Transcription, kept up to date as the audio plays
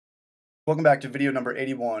Welcome back to video number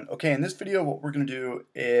 81. Okay, in this video what we're going to do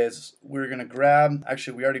is we're going to grab,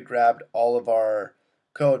 actually we already grabbed all of our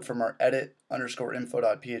code from our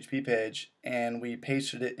edit_info.php page and we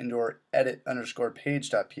pasted it into our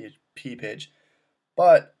edit_page.php page.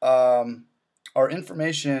 But our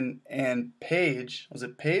information and page, was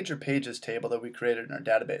it page or pages table that we created in our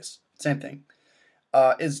database? Same thing.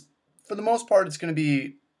 Is for the most part we're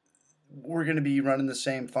going to be running the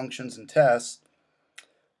same functions and tests,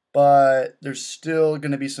 but there's still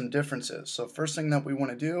going to be some differences. So first thing that we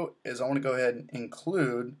want to do is I want to go ahead and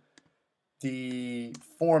include the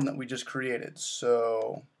form that we just created.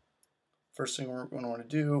 So first thing we're going to want to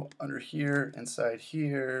do under here, inside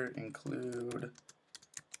here, include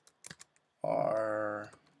our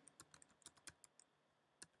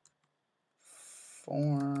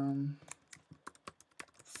form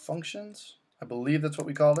functions. I believe that's what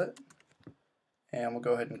we called it. And we'll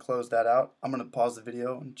go ahead and close that out. I'm going to pause the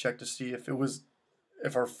video and check to see if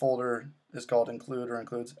our folder is called include or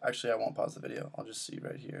includes. Actually, I won't pause the video. I'll just see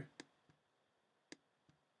right here.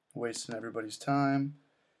 Wasting everybody's time.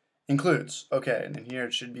 Includes. Okay, and in here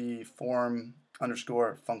it should be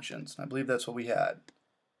form_functions. I believe that's what we had.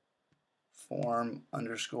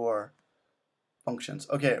 Form_functions.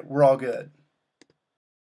 Okay, we're all good.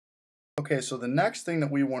 Okay, so the next thing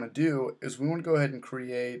that we want to do is we want to go ahead and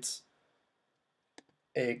create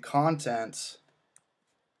a content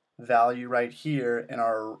value right here in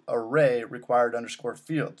our array required underscore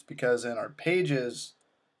fields, because in our pages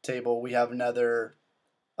table we have another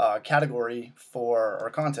category for our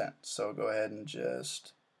content. So go ahead and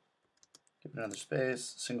just give it another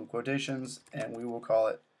space, single quotations, and we will call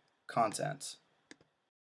it content.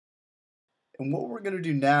 And what we're going to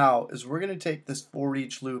do now is we're going to take this for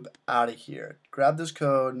each loop out of here. Grab this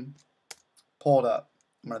code, pull it up.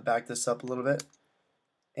 I'm going to back this up a little bit.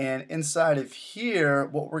 And inside of here,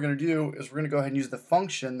 what we're going to do is we're going to go ahead and use the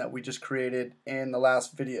function that we just created in the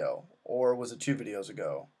last video, or was it 2 videos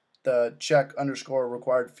ago? The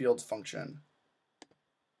check_required fields function.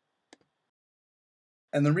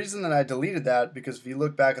 And the reason that I deleted that, because if you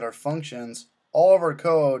look back at our functions, all of our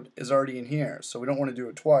code is already in here. So we don't want to do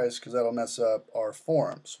it twice because that'll mess up our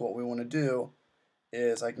form. So what we want to do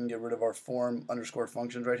is I can get rid of our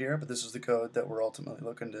form_functions right here, but this is the code that we're ultimately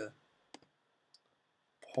looking to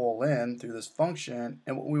pull in through this function.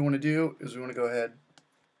 And what we want to do is we want to go ahead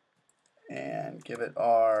and give it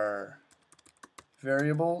our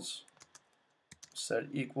variables, set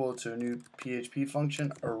equal to a new PHP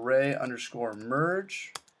function,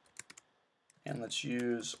 array_merge, and let's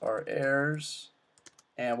use our errors.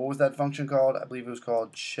 And what was that function called? I believe it was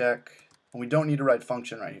called check. And we don't need to write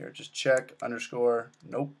function right here, just check underscore,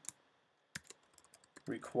 nope,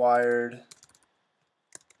 required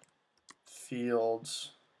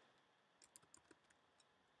fields.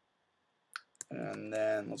 And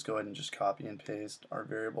then let's go ahead and just copy and paste our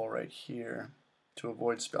variable right here to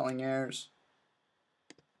avoid spelling errors.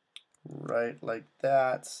 Right like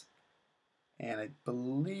that. And I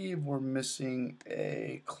believe we're missing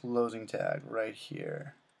a closing tag right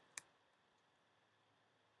here.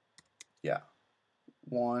 Yeah.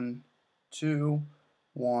 1, 2,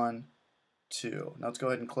 1, 2. Now let's go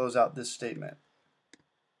ahead and close out this statement.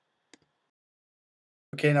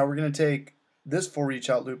 Okay, now we're going to take this for each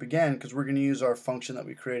out loop again, because we're going to use our function that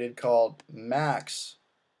we created called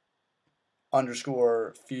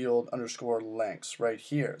max_field_lengths right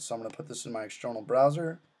here. So I'm going to put this in my external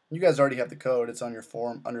browser. You guys already have the code. It's on your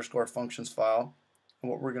form_functions file.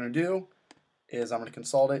 And what we're going to do is I'm going to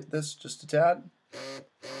consolidate this just a tad.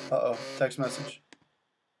 Uh-oh, text message.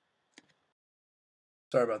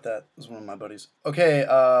 Sorry about that. This is one of my buddies. Okay,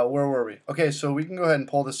 where were we? Okay, so we can go ahead and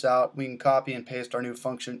pull this out. We can copy and paste our new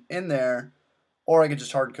function in there, or I could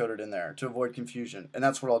just hard code it in there to avoid confusion. And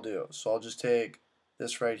that's what I'll do. So I'll just take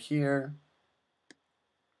this right here,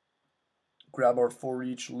 grab our for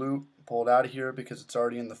each loop, pull it out of here because it's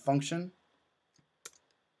already in the function.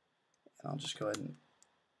 And I'll just go ahead and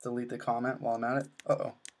delete the comment while I'm at it.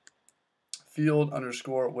 Uh-oh.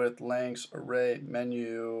 Field_with lengths array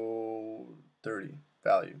menu 30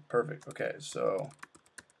 value. Perfect. Okay, so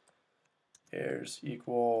here's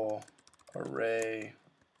equal array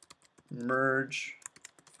merge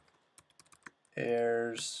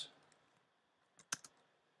errors,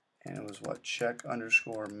 and it was what,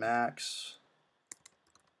 check_max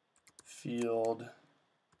field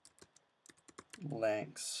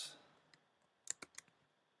lengths.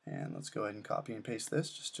 And let's go ahead and copy and paste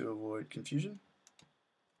this just to avoid confusion.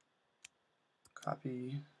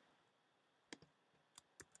 Copy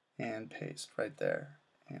and paste right there.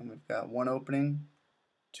 And we've got 1 opening,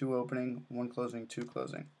 2 opening, 1 closing, 2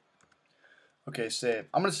 closing. Okay, save.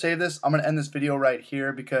 I'm going to save this. I'm going to end this video right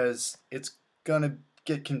here because it's going to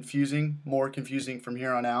get more confusing from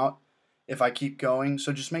here on out if I keep going.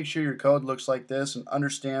 So just make sure your code looks like this and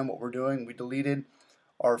understand what we're doing. We deleted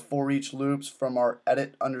our for each loops from our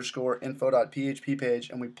edit_info.php page,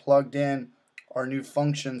 and we plugged in our new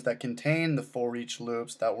functions that contain the for each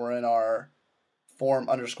loops that were in our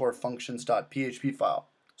form_functions.php file.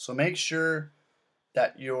 So make sure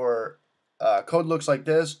that your code looks like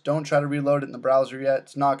this. Don't try to reload it in the browser yet.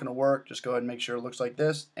 It's not going to work. Just go ahead and make sure it looks like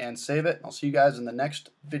this and save it. I'll see you guys in the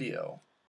next video.